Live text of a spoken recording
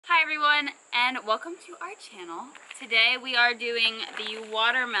Hi everyone, and welcome to our channel. Today we are doing the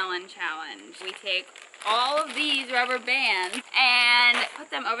watermelon challenge. We take all of these rubber bands and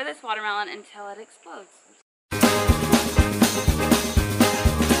put them over this watermelon until it explodes.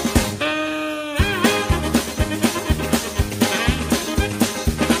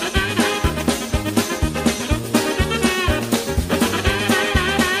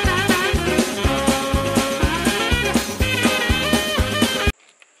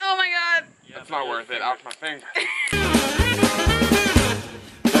 It's not worth it, off my finger.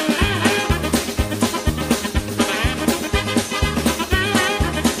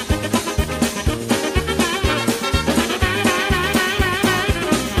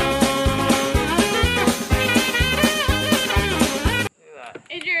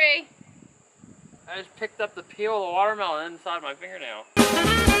 Injury! I just picked up the peel of the watermelon inside my fingernail.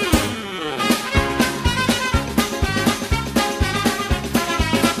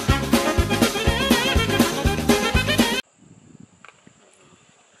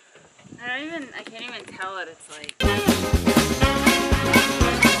 I can't even tell what it's like.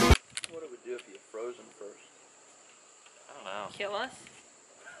 What it would do if you froze them first? I don't know. Kill us?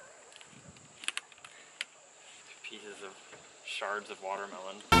 Pieces of shards of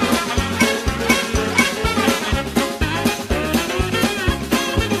watermelon.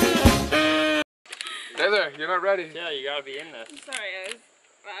 Hey there, you're not ready. Yeah, you gotta be in this. I'm sorry, I was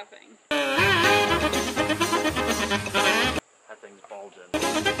laughing. That thing's bulging.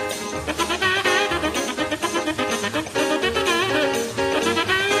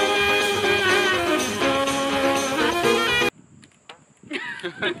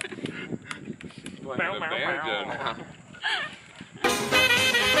 Playing the banjo now.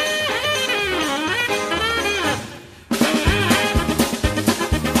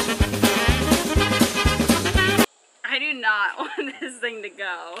 I do not want this thing to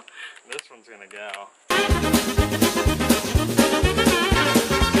go. This one's gonna go.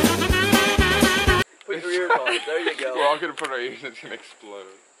 Put your ears on it, there you We're go. all gonna put our ears and it's gonna explode.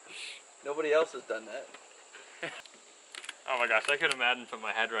 Nobody else has done that. Oh my gosh, I could imagine put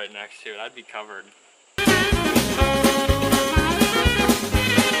my head right next to it. I'd be covered.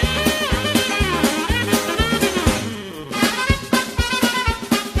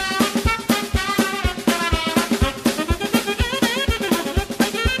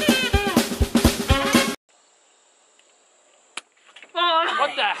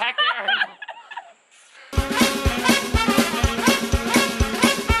 What the heck, Aaron?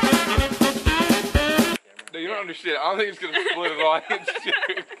 No, you don't understand. I don't think it's gonna split at all.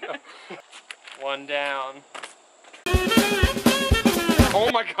 One down. Oh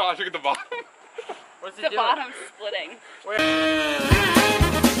my gosh, look at the bottom. What's it The doing? bottom's splitting.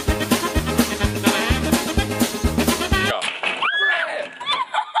 Go.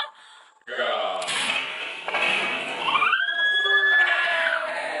 Go.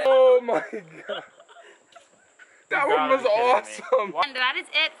 Oh my god. That one was awesome. And that is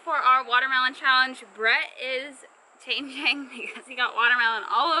it for our watermelon challenge. Brett is changing because he got watermelon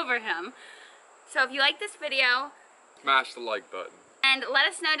all over him. So if you like this video, Smash the like button. and let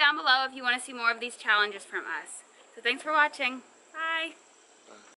us know down below if you want to see more of these challenges from us. So thanks for watching. Bye.